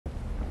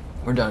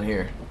We're done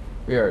here.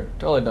 We are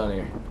totally done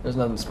here. There's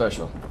nothing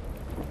special.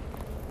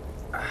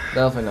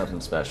 Definitely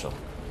nothing special.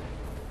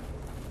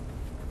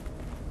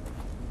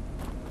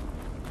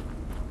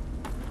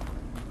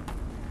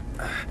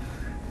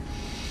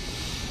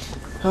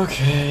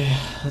 Okay,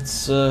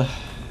 let's go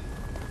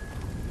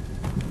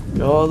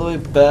all the way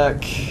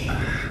back.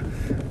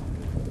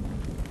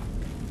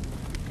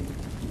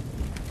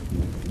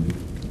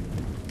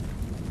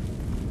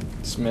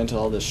 Dismantle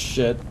all this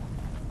shit.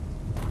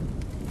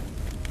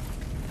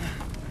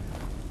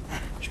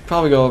 Should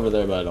probably go over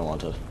there, but I don't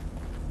want to.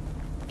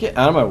 Get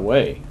out of my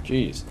way.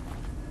 Jeez.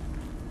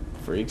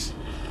 Freaks.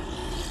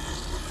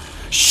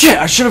 Shit!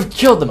 I should have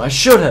killed them. I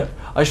should have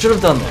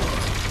done that.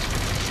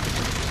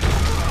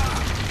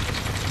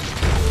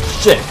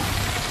 Shit.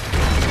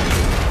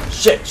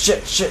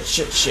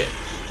 Shit.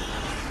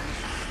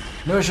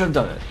 No, I should have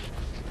done it.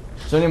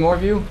 Is there any more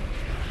of you?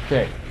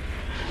 Okay.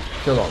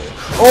 Killed all of you.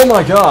 Oh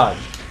my god!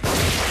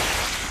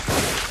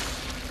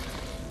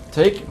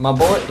 Take my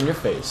bullet in your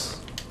face.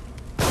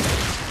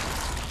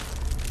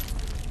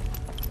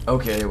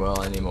 Okay, well,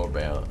 I need more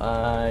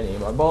I need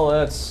more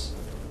bullets.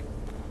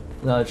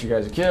 Now that you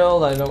guys are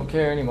killed, I don't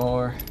care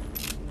anymore.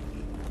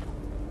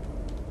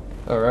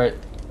 Alright.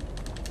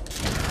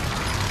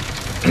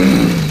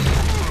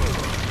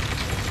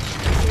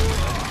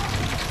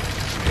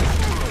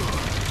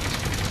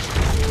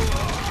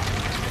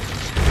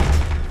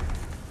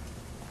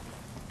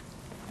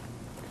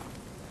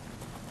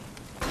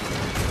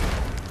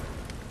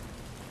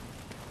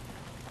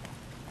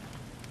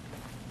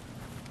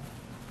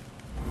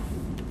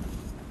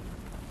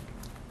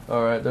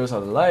 Alright, there's a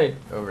light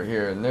over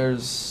here, and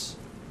there's...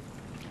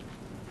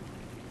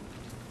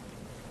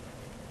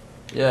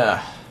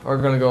 Yeah,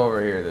 we're gonna go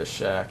over here to this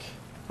shack.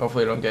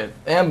 Hopefully don't get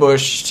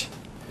ambushed.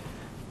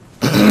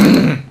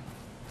 Is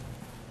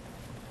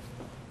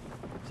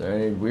there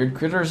any weird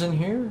critters in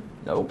here?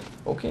 Nope.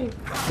 Okay.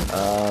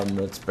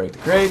 Let's break the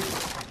crate.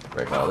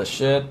 Break all this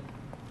shit.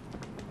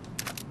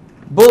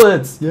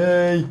 Bullets!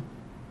 Yay!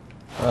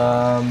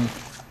 I'm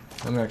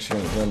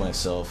actually gonna kill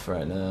myself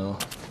right now.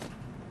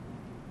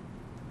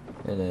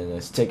 And then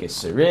let's take a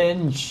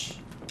syringe.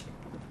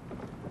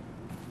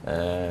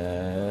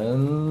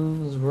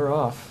 And we're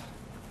off.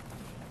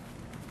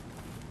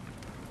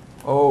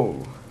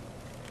 Oh.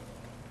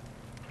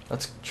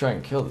 Let's try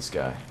and kill this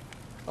guy.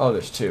 Oh,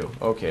 there's two.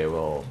 Okay,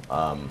 well,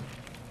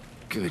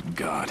 Good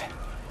God.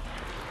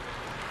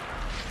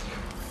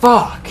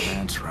 Fuck!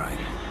 That's right.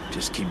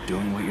 Just keep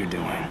doing what you're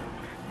doing.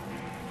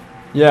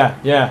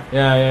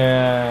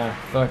 Yeah.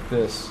 Fuck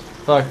this.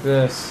 Fuck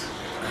this.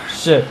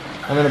 Shit.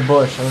 I'm in a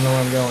bush. I don't know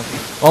where I'm going.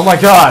 Oh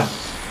my god!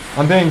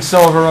 I'm being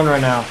so overrun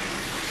right now.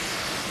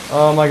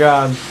 Oh my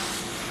god.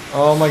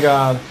 Oh my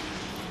god.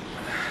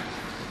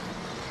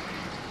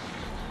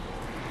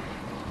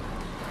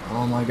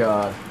 Oh my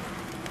god.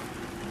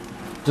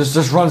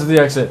 Just run to the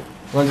exit.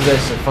 Run to the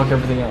exit. Fuck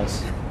everything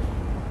else.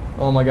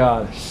 Oh my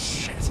god.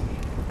 Shit.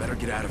 Better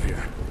get out of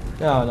here.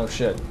 Yeah, no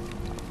shit.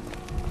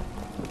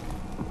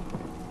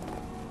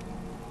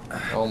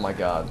 Oh my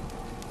god.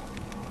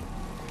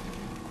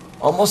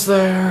 Almost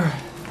there.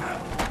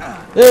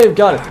 Hey,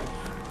 got it.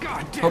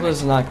 Hope this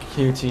is not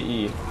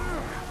QTE.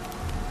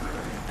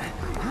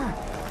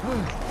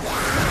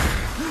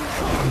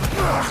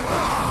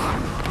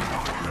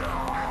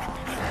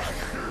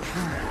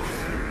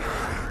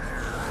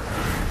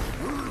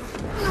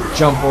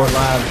 Jump forward,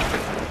 lad.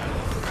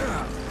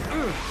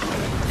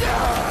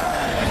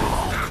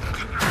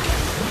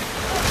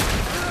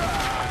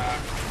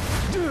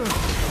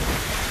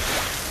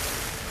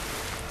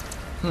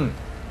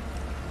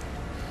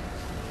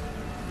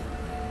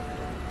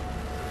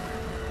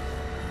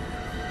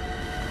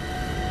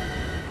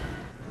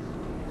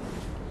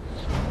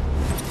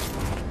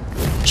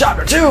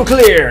 Chapter 2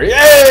 clear!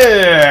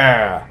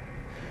 Yeah!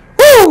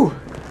 Woo!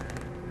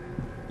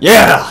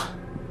 Yeah!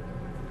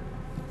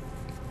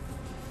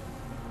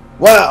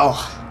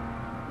 Wow!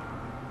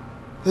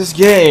 This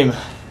game,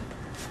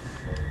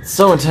 it's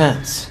so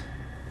intense.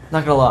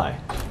 Not gonna lie.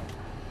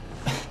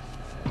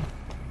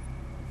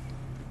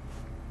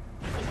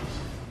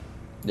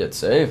 Did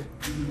save?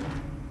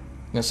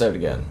 I'm gonna save it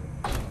again.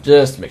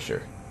 Just to make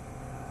sure.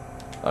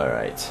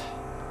 Alright.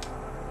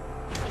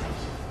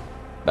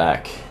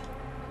 Back,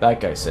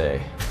 I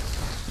say.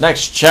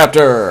 Next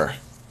chapter!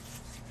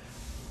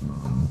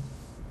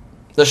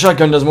 The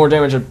shotgun does more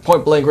damage at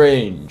point blank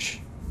range.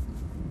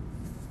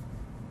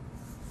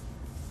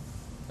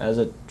 As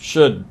it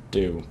should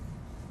do.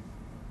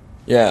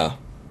 Yeah.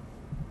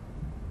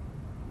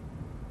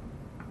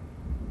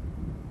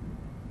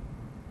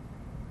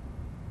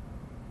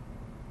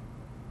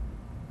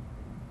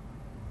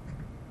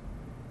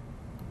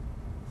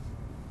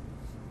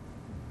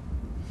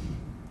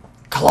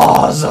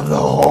 Claws of the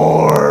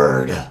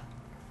Horde!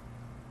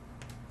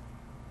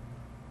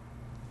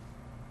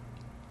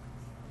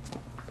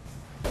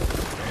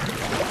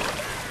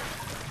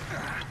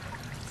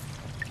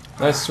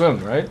 Nice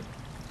swim, right?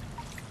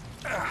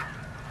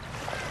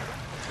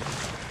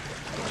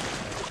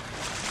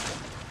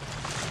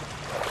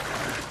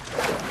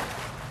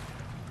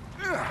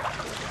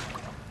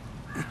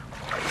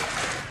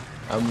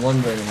 I'm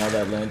wondering how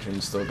that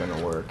lantern's still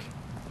gonna work.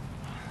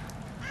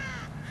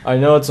 I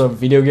know it's a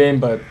video game,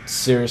 but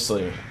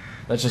seriously,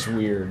 that's just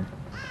weird.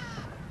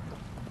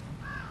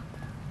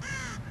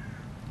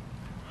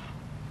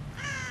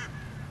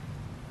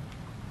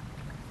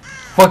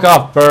 Fuck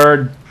off,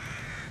 bird.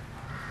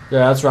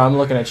 Yeah, that's right, I'm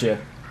looking at you.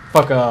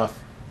 Fuck off.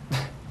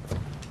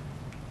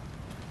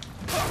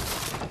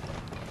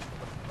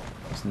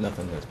 There's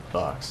nothing in this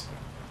box.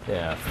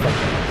 Yeah, fuck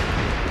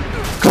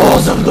off.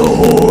 Cause of the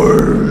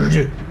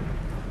Horde!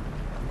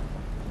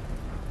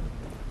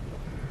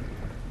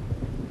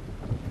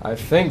 I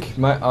think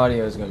my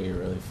audio is gonna be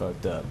really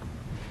fucked up.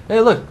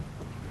 Hey, look!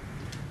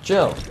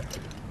 Jill!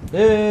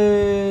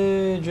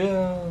 Hey,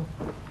 Jill!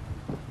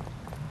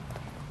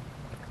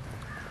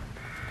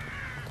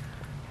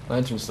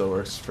 Lantern still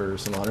works for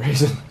some odd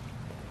reason.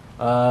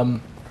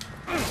 Barrel!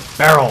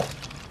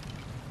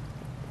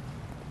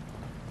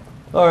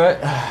 Alright.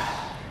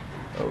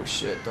 Oh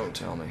shit, don't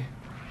tell me.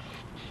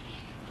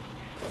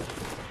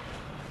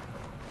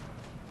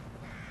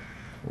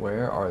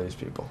 Where are these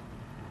people?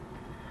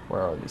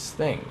 Where are these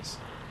things?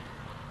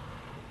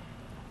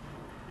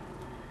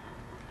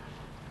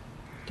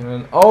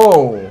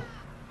 Oh!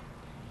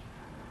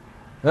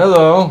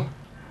 Hello!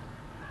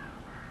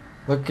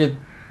 Look at...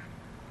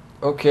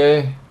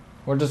 Okay.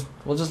 We'll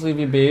just leave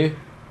you be.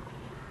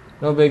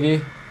 No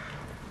biggie.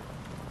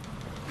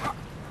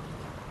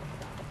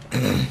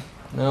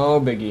 No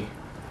biggie.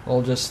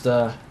 We'll just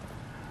try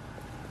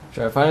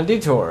to find a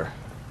detour.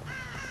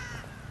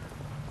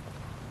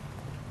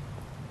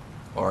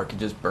 Or I could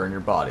just burn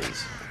your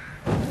bodies.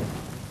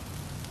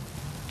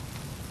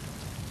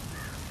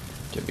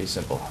 Could be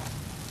simple.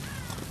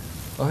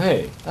 Oh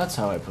hey, that's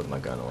how I put my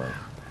gun away.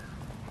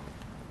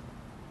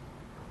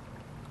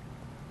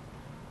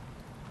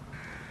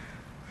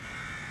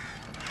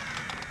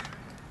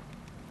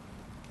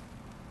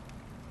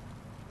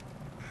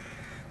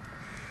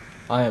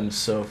 I am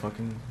so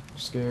fucking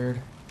scared.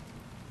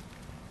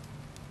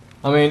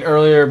 I mean,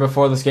 earlier,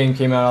 before this game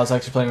came out, I was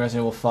actually playing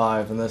Resident Evil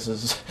 5, and this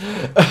is...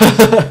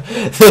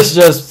 this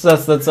just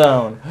sets the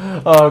tone.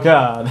 Oh,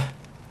 God.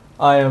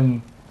 I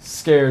am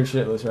scared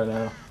shitless right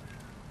now.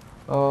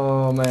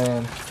 Oh,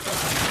 man.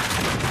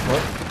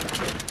 What?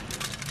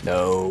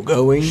 No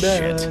going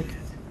back. Shit.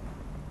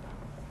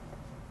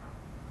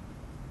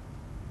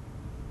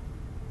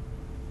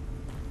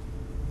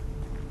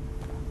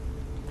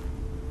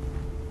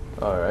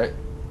 Alright.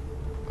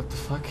 What the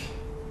fuck?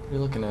 What are you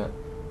looking at?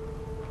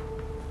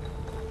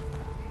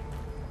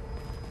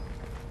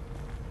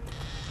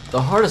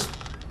 The hardest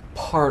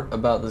part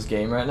about this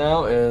game right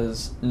now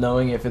is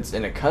knowing if it's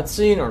in a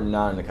cutscene or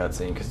not in a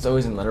cutscene, because it's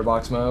always in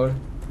letterbox mode.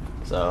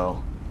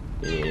 So,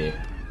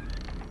 yeah.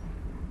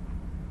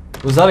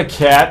 Was that a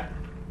cat?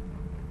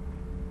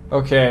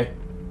 Okay.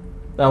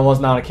 That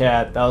was not a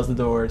cat. That was the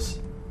doors.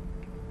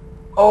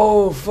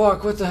 Oh,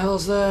 fuck. What the hell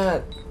is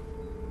that?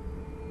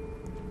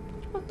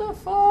 What the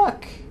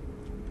fuck?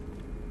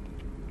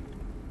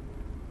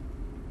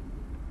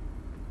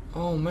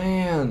 Oh,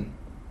 man.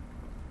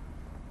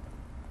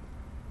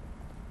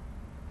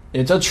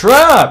 It's a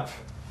trap!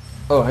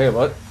 Oh, hey,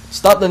 what?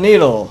 Stop the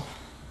needle.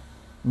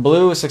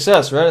 Blue is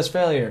success, red is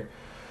failure.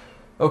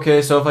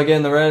 Okay, so if I get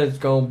in the red, it's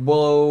gonna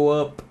blow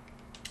up.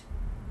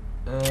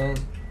 And...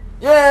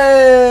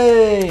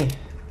 Yay!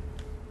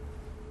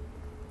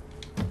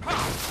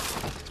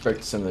 Let's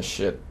break some of this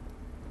shit.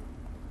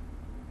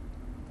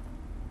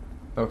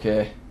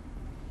 Okay.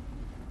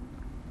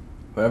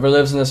 Whoever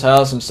lives in this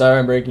house, I'm sorry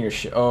I'm breaking your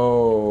shit.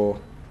 Oh.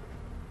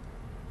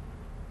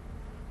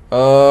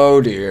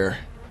 Oh, dear.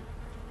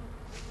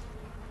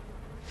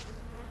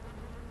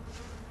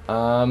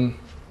 I'm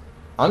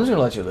just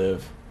gonna let you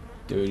live.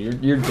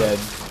 Dude, you're dead.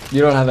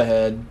 You don't have a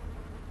head.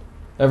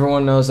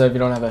 Everyone knows that if you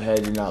don't have a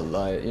head, you're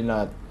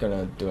not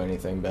gonna do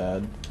anything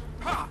bad.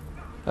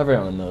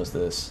 Everyone knows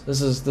this.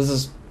 This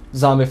is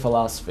zombie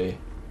philosophy.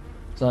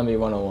 Zombie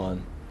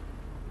 101.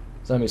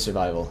 Zombie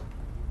survival.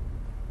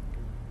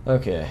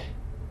 Okay.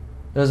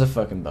 There's a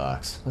fucking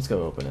box. Let's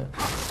go open it.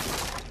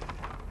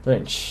 There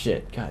ain't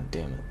shit. God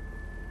damn it.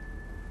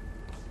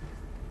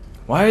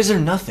 Why is there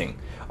nothing?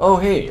 Oh,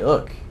 hey,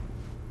 look.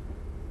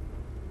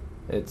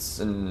 It's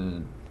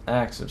an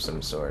axe of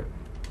some sort.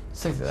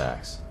 Let's take the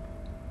axe.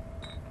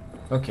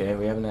 Okay,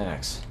 we have an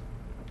axe.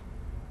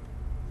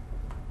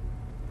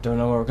 Don't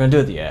know what we're gonna do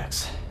with the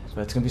axe,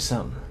 but it's gonna be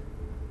something.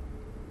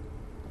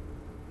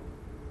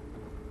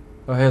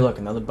 Oh, hey, look,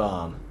 another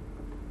bomb.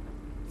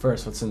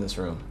 First, what's in this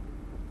room?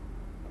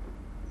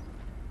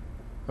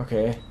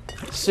 Okay,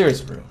 a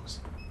series of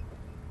rooms.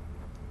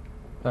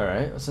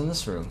 Alright, what's in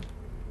this room?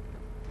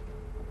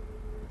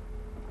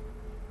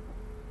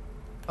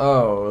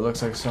 Oh, it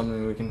looks like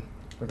something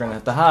we're gonna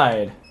have to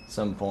hide at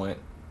some point.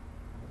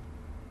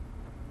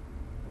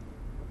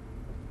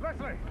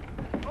 Leslie,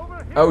 over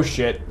here. Oh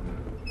shit.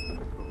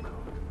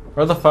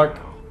 Where the fuck?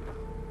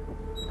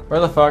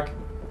 Where the fuck?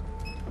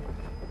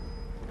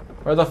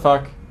 Where the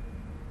fuck?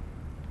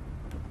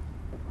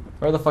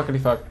 Where the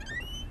fuckity fuck?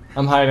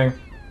 I'm hiding.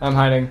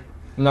 I'm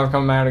never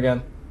coming out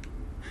again.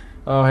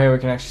 Oh hey, we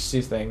can actually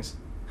see things.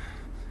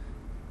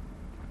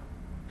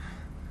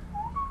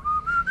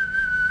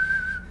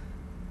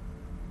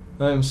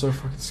 I am so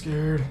fucking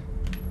scared.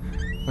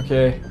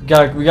 Okay,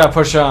 we gotta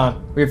push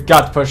on. We've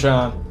got to push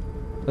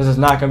on. This is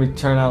not gonna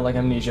turn out like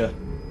Amnesia.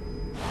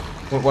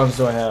 What weapons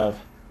do I have?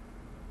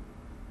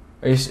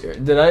 Are you?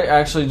 Did I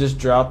actually just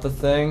drop the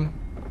thing?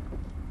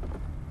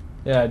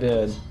 Yeah, I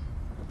did.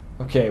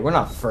 Okay, we're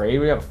not afraid.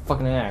 We have a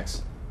fucking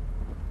axe.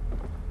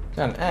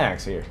 Got an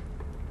axe here.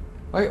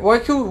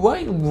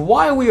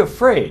 Why are we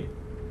afraid?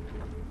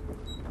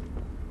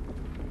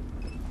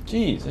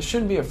 Jeez, I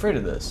shouldn't be afraid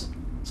of this.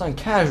 It's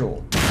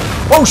uncasual.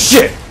 Oh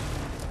shit!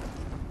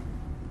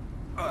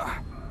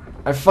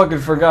 I fucking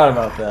forgot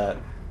about that.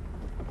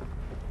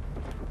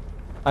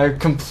 I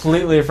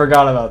completely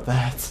forgot about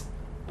that.